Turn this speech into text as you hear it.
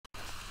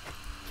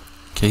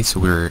Okay,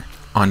 so we're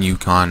on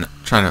Yukon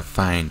trying to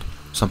find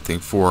something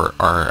for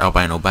our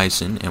albino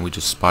bison, and we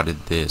just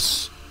spotted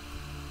this.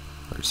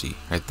 Where is he?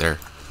 Right there.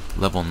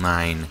 Level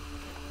 9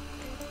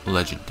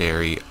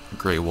 legendary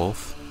gray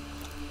wolf.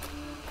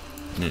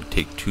 Didn't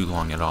take too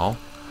long at all.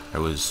 I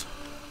was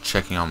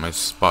checking on my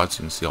spots.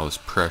 You can see all this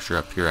pressure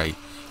up here. I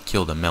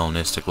killed a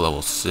Melanistic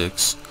level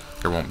 6.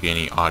 There won't be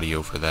any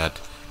audio for that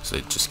because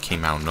it just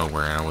came out of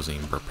nowhere and I wasn't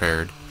even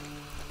prepared.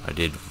 I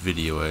did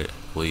video it,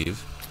 I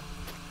believe.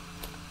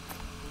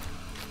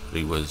 But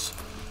he was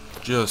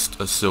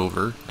just a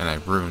silver, and I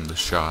ruined the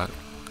shot.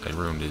 I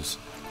ruined his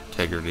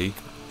integrity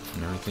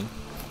and everything.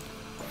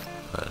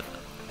 But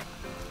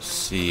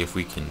see if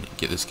we can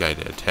get this guy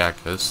to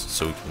attack us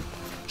so we can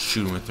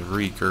shoot him with the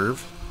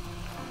recurve.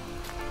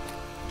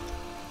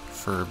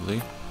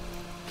 Preferably.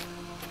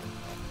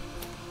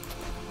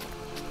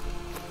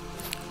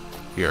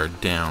 We are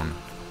down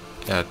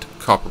at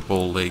Copper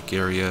Bowl Lake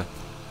area.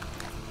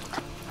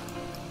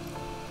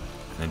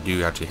 And I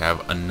do actually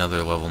have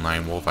another level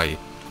 9 wolf. I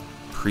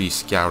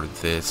pre-scouted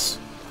this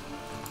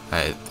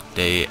the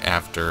day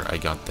after I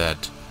got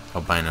that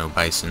albino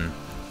bison.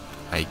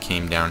 I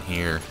came down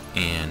here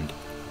and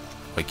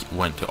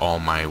went to all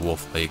my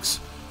wolf lakes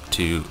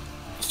to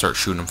start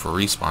shooting them for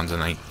respawns,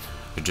 and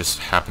there just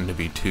happened to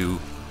be 2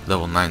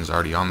 level 9s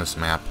already on this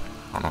map.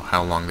 I don't know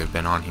how long they've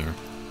been on here,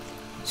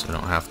 so I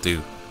don't have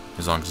to,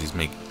 as long as these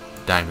make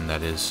diamond,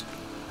 that is,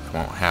 I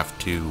won't have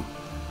to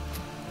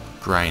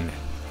grind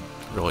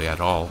really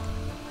at all.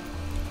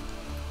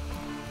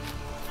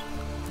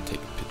 Take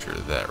a picture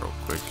of that real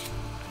quick.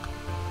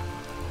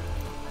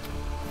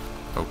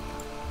 Oh.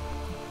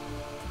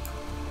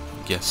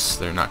 Guess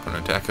they're not going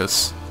to attack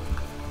us.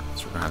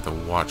 So we're going to have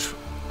to watch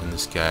when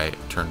this guy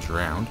turns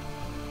around.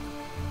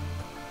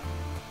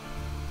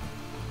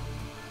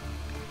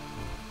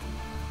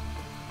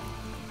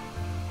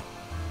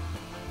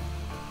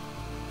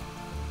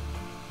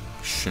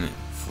 Shouldn't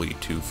flee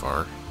too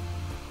far.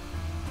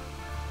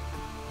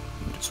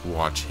 Just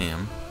watch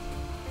him.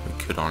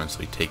 We could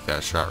honestly take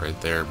that shot right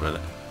there,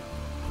 but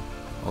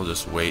I'll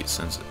just wait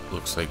since it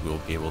looks like we'll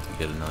be able to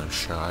get another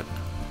shot.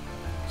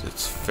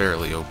 It's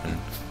fairly open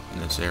in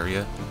this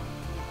area.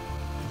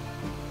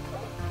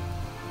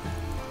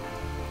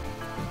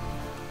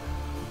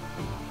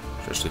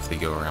 Especially if they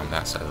go around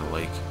that side of the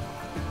lake.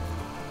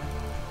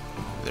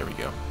 There we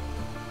go.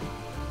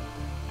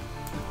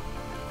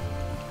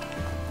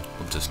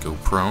 We'll just go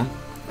prone.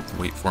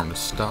 Wait for him to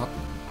stop.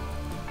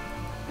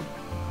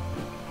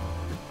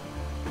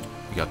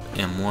 We got the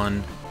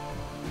M1.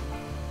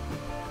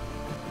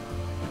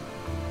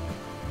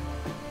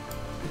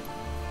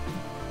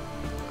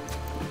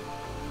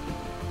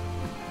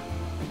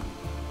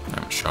 I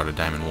haven't shot a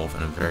diamond wolf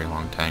in a very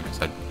long time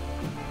because I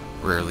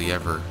rarely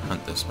ever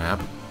hunt this map.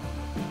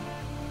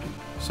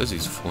 It says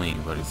he's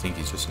fleeing, but I think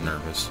he's just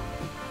nervous.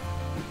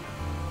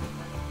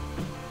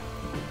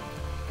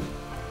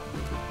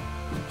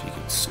 If you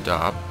could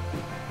stop.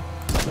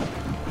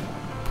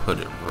 Put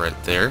it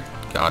right there.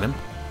 Got him.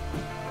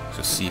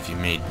 Just see if he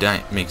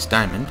makes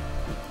diamond.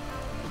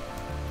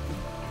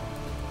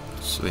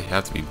 So they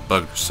have to be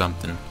bugged or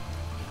something.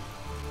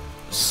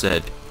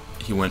 Said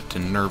he went to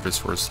nervous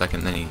for a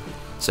second, then he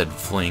said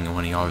fleeing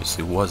when he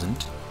obviously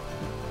wasn't.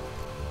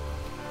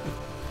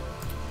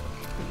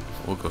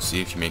 We'll go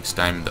see if he makes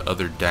diamond. The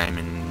other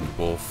diamond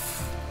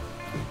wolf,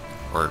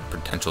 or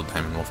potential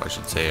diamond wolf I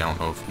should say, I don't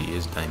know if he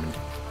is diamond.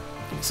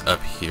 He's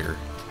up here.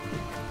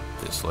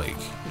 This like,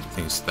 I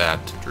think it's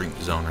that drink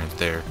zone right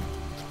there.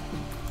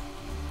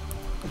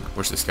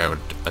 Wish this guy would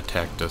have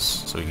attacked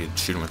us so we could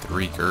shoot him with the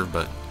recurve,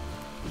 but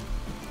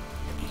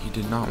he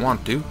did not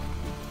want to.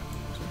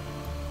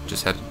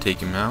 Just had to take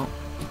him out.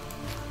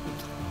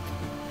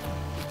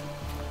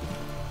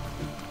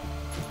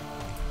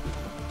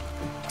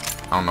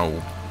 I don't know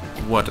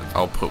what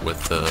I'll put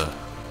with the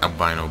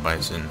albino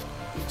bison.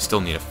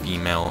 Still need a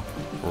female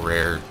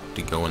rare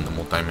to go in the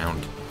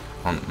multi-mount.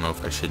 I don't know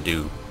if I should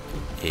do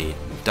a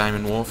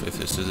diamond wolf, if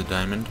this is a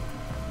diamond.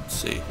 Let's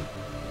see.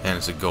 And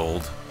it's a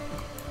gold.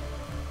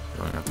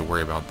 Don't have to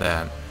worry about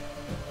that.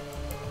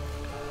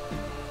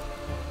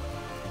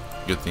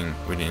 Good thing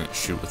we didn't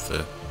shoot with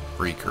the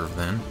recurve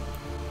then.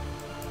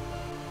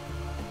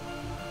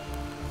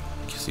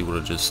 Guess he would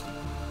have just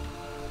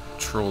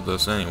trolled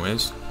us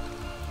anyways.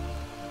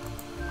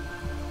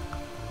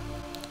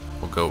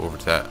 We'll go over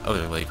to that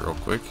other lake real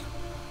quick.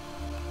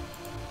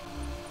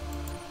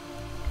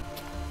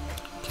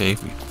 Okay,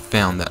 we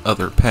found that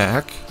other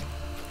pack.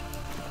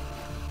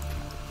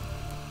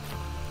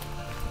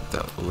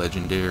 That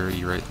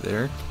legendary right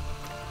there.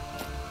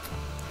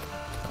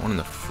 That one in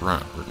the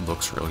front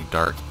looks really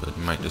dark, but it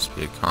might just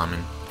be a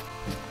common.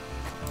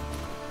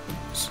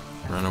 Let's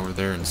run over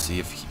there and see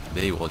if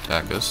they will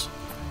attack us.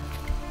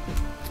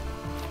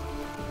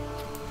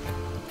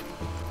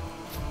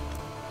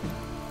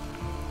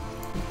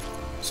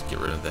 Let's get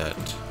rid of that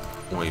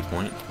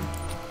waypoint.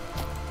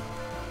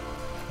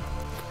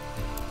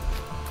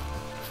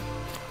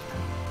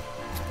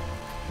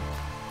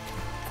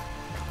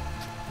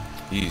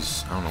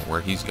 I don't know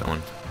where he's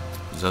going.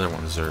 Those other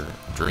ones are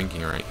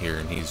drinking right here,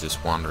 and he's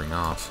just wandering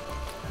off.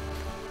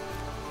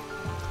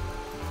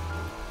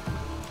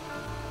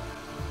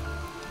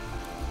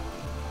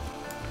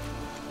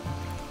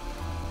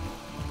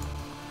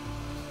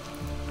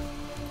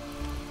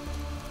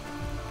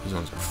 These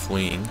ones are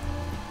fleeing,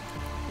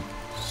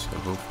 so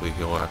hopefully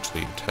he'll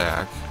actually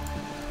attack.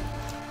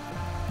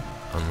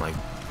 Unlike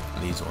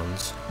these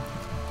ones.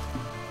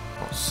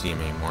 I don't see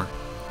him anymore.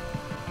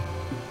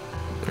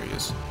 There he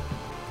is.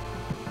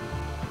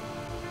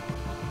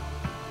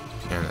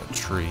 Behind that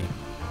tree.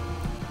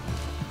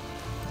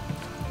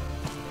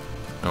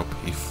 Nope,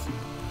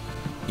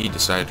 he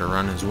decided to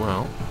run as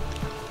well.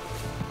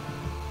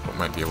 But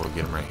might be able to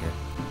get him right here.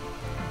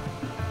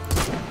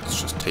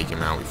 Let's just take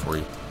him out before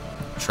he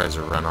tries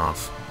to run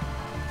off.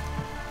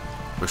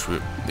 Wish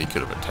they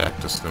could have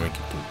attacked us, then we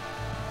could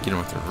get him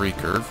with a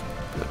recurve.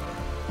 But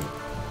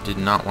did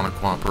not want to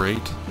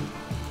cooperate.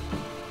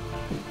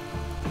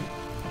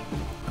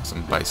 Got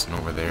some bison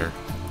over there.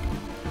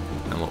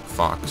 And a little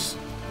fox.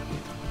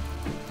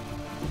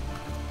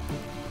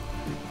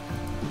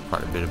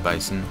 Quite a bit of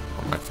bison.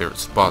 One of my favorite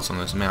spots on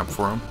this map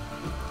for him.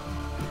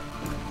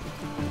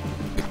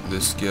 Pick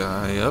this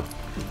guy up.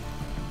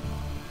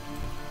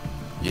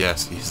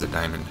 Yes, he's a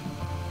diamond.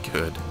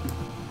 Good.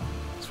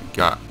 So we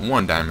got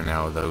one diamond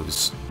out of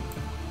those.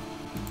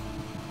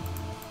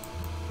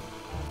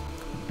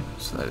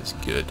 So that is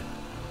good.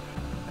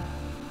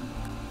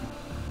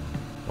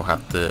 We'll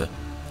have to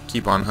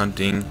keep on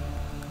hunting.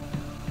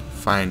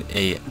 Find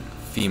a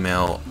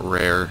female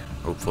rare,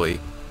 hopefully,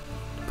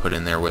 put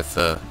in there with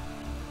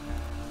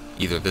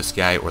either this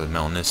guy or the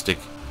Melanistic.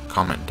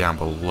 Comment down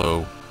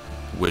below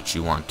which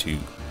you want to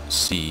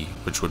see,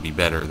 which would be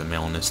better, the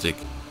Melanistic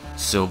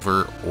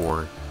silver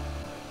or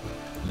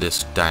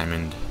this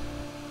diamond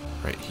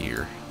right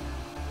here.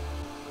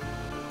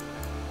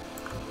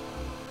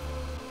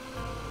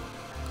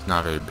 It's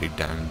not a very big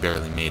diamond,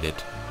 barely made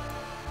it.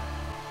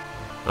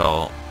 But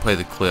I'll play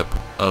the clip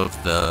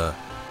of the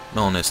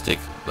Melanistic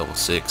level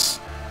 6.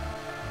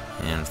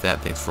 And with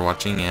that, thanks for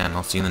watching, and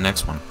I'll see you in the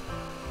next one.